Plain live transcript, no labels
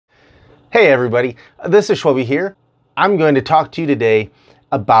Hey everybody, this is Schwabby here. I'm going to talk to you today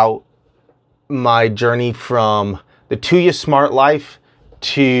about my journey from the Tuya Smart Life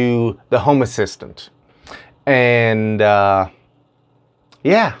to the Home Assistant. And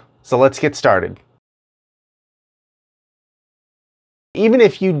yeah, so let's get started. Even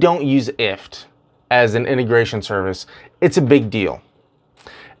if you don't use IFTTT as an integration service, it's a big deal.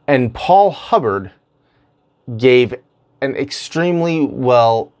 And Paul Hubbard gave an extremely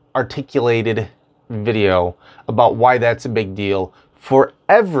well articulated video about why that's a big deal for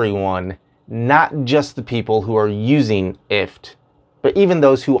everyone, not just the people who are using IFTTT, but even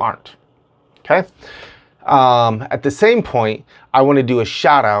those who aren't. Okay. At the same point, I want to do a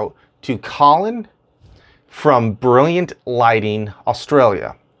shout out to Colin from Brilliant Lighting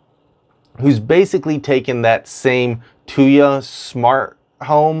Australia, who's basically taken that same Tuya smart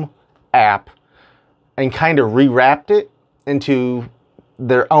home app and kind of rewrapped it into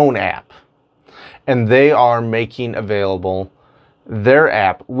their own app. And they are making available their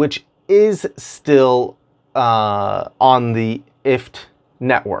app, which is still on the IFTTT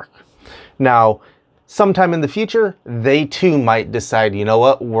network. Now, sometime in the future, they too might decide, you know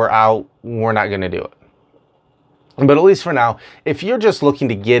what, we're out, we're not going to do it. But at least for now, if you're just looking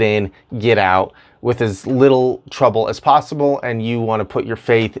to get in, get out with as little trouble as possible, and you want to put your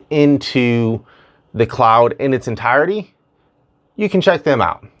faith into the cloud in its entirety, you can check them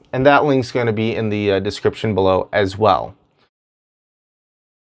out. And that link's going to be in the description below as well.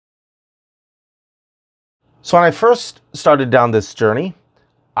 So when I first started down this journey,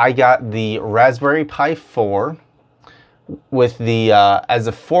 I got the Raspberry Pi 4 with the as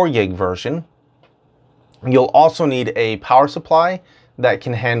a 4 gig version. You'll also need a power supply that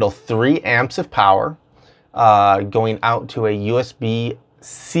can handle 3 amps of power going out to a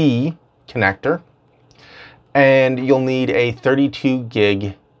USB-C connector. And you'll need a 32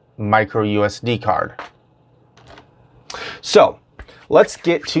 gig micro SD card. So let's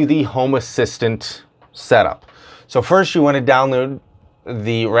get to the Home Assistant setup. So first you want to download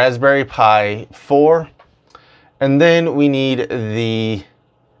the Raspberry Pi 4, and then we need the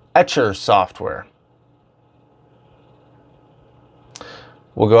Etcher software.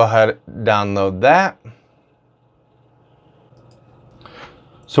 We'll go ahead and download that.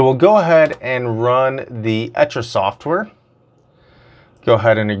 So we'll go ahead and run the Etcher software. Go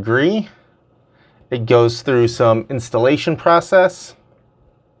ahead and agree. It goes through some installation process.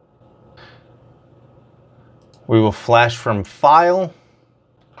 We will flash from File,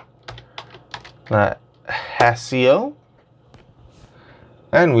 Hasio,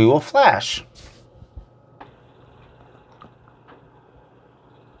 and we will flash.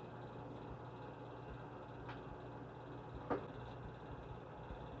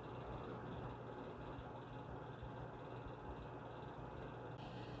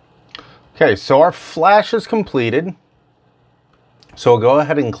 Okay, so our flash is completed. So we'll go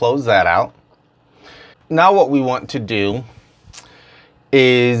ahead and close that out. Now what we want to do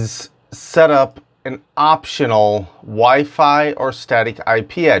is set up an optional Wi-Fi or static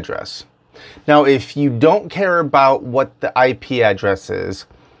IP address. Now, if you don't care about what the IP address is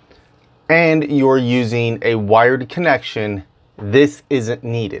and you're using a wired connection, this isn't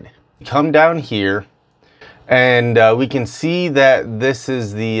needed. Come down here, and we can see that this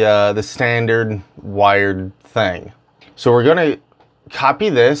is the standard wired thing. So we're going to copy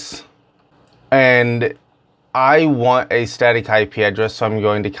this, and I want a static IP address, so I'm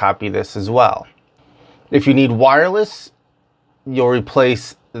going to copy this as well. If you need wireless, you'll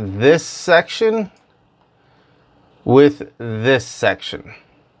replace this section with this section.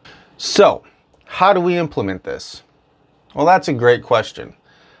 So how do we implement this? Well, that's a great question.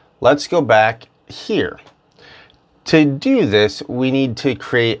 Let's go back here. To do this, we need to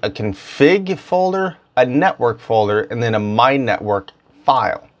create a config folder, a network folder, and then a my network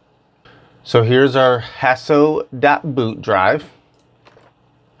file. So here's our hasso.boot drive.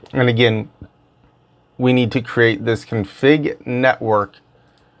 And again, we need to create this config network.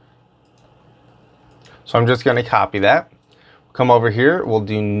 So I'm just going to copy that. Come over here, we'll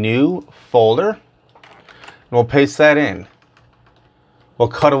do new folder, and we'll paste that in. We'll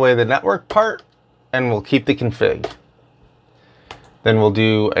cut away the network part, and we'll keep the config. Then we'll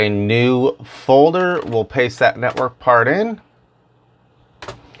do a new folder. We'll paste that network part in.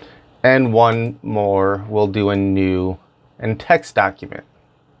 And one more, we'll do a new and text document.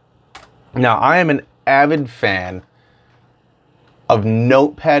 Now, I am an avid fan of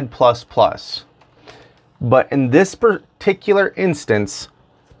Notepad++, but in this particular instance,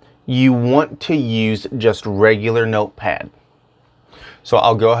 you want to use just regular Notepad. So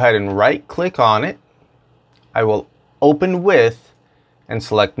I'll go ahead and right click on it. I will open with and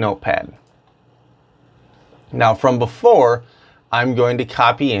select Notepad. Now from before, I'm going to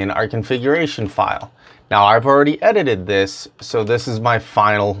copy in our configuration file. Now I've already edited this, so this is my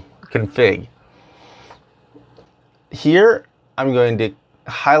final config. Here, I'm going to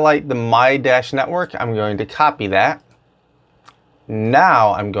highlight the my-network. I'm going to copy that.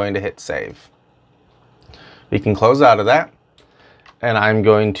 Now I'm going to hit save. We can close out of that. And I'm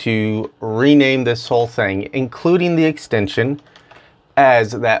going to rename this whole thing, including the extension,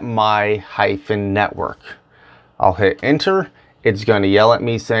 as that my-network. I'll hit enter. It's going to yell at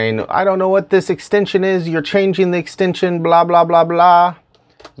me saying, I don't know what this extension is. You're changing the extension, blah, blah, blah, blah.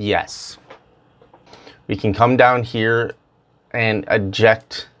 Yes. We can come down here and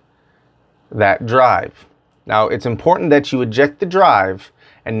eject that drive. Now, it's important that you eject the drive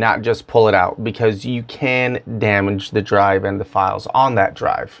and not just pull it out, because you can damage the drive and the files on that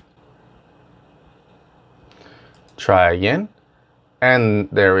drive. Try again. And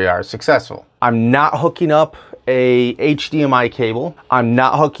there we are, successful. I'm not hooking up a HDMI cable. I'm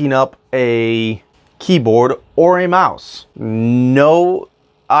not hooking up a keyboard or a mouse. No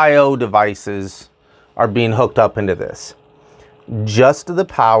IO devices are being hooked up into this. Just the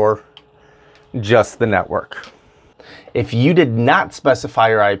power, just the network. If you did not specify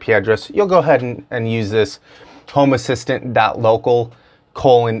your IP address, you'll go ahead and use this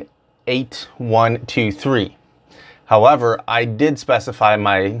homeassistant.local:8123. However, I did specify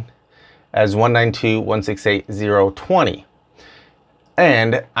mine as 192.168.0.20.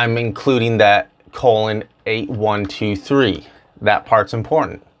 And I'm including that :8123. That part's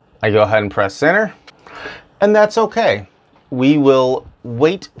important. I go ahead and press enter, and that's okay. We will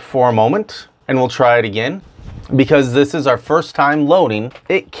wait for a moment and we'll try it again. Because this is our first time loading,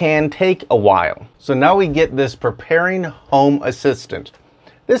 it can take a while. So now we get this preparing Home Assistant.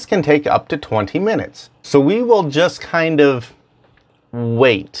 This can take up to 20 minutes. So we will just kind of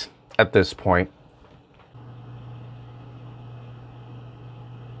wait at this point.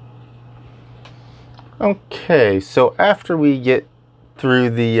 Okay, so after we get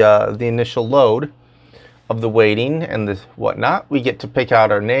through the initial load of the waiting and the whatnot, we get to pick out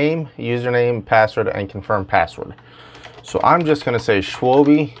our name, username, password, and confirm password. So I'm just going to say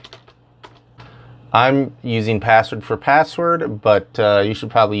Schwobi. I'm using password for password, but you should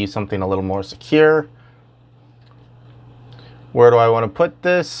probably use something a little more secure. Where do I want to put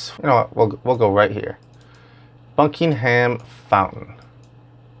this? You know what, we'll go right here. Buckingham Fountain.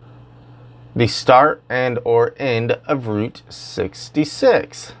 The start and or end of Route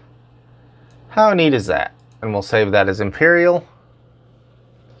 66. How neat is that? And we'll save that as Imperial.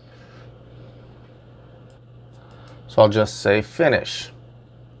 So I'll just say finish.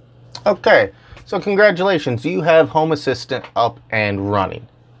 Okay, so congratulations, you have Home Assistant up and running.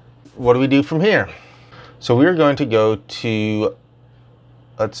 What do we do from here? So we're going to go to,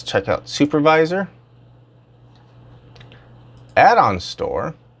 let's check out Supervisor, Add-on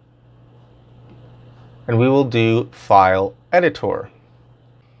Store, and we will do File Editor.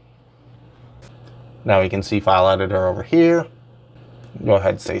 Now we can see File Editor over here. Go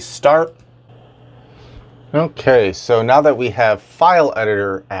ahead and say Start. Okay, so now that we have File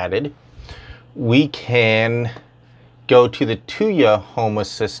Editor added, we can go to the Tuya Home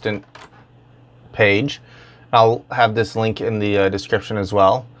Assistant page. I'll have this link in the description as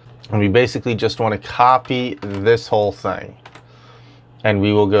well. And we basically just want to copy this whole thing. And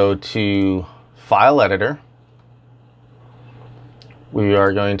we will go to File Editor. We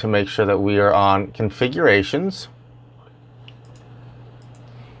are going to make sure that we are on Configurations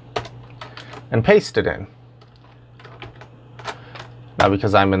and paste it in. Now,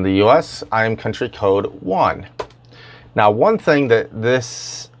 because I'm in the US, I am country code 1. Now, one thing that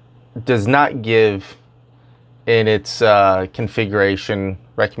this does not give in its configuration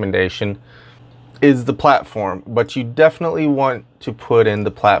recommendation is the platform, but you definitely want to put in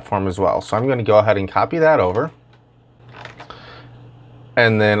the platform as well. So I'm going to go ahead and copy that over.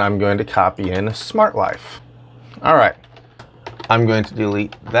 And then I'm going to copy in Smart Life. All right. I'm going to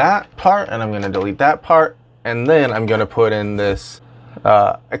delete that part, and I'm going to delete that part. And then I'm going to put in this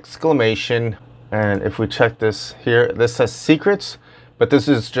exclamation. And if we check this here, this says secrets, but this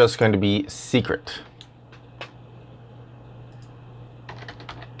is just going to be secret.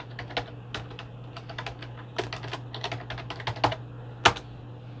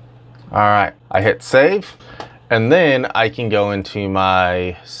 All right, I hit save. And then I can go into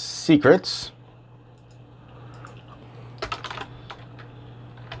my secrets.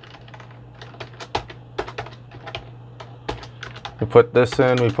 We put this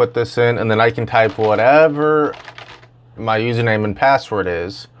in, and then I can type whatever my username and password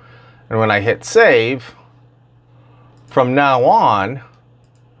is. And when I hit save, from now on,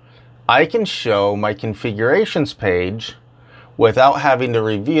 I can show my configurations page without having to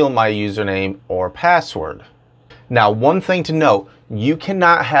reveal my username or password. Now, one thing to note, you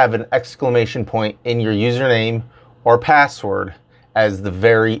cannot have an exclamation point in your username or password as the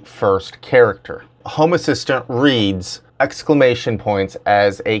very first character. Home Assistant reads exclamation points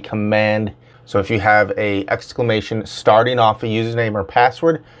as a command. So if you have a exclamation starting off a username or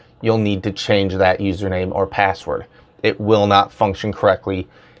password, you'll need to change that username or password. It will not function correctly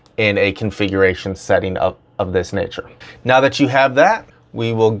in a configuration setting of this nature. Now that you have that,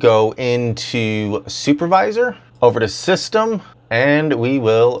 we will go into Supervisor, over to System, and we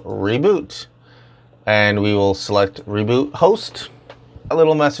will reboot. And we will select Reboot Host. A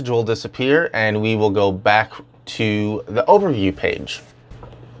little message will disappear, and we will go back to the overview page.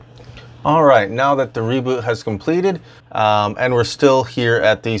 All right, now that the reboot has completed, and we're still here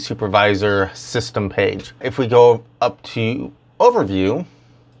at the Supervisor System page. If we go up to Overview,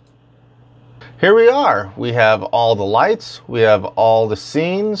 here we are. We have all the lights, we have all the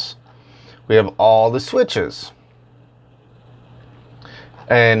scenes, we have all the switches.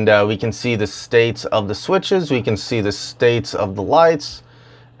 And we can see the states of the switches, we can see the states of the lights,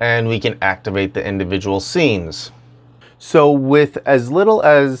 and we can activate the individual scenes. So with as little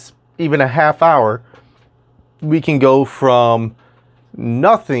as even a half hour, we can go from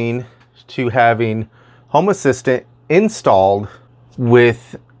nothing to having Home Assistant installed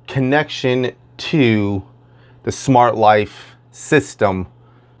with connection to the Smart Life system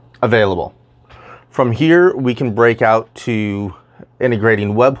available. From here, we can break out to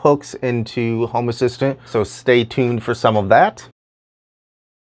integrating webhooks into Home Assistant, so stay tuned for some of that.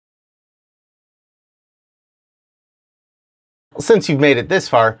 Since you've made it this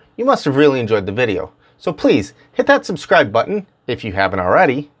far, you must have really enjoyed the video. So please hit that subscribe button if you haven't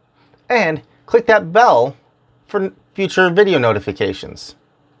already, and click that bell for future video notifications.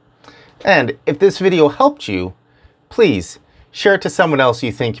 And if this video helped you, please share it to someone else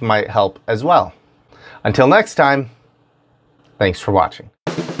you think might help as well. Until next time, thanks for watching.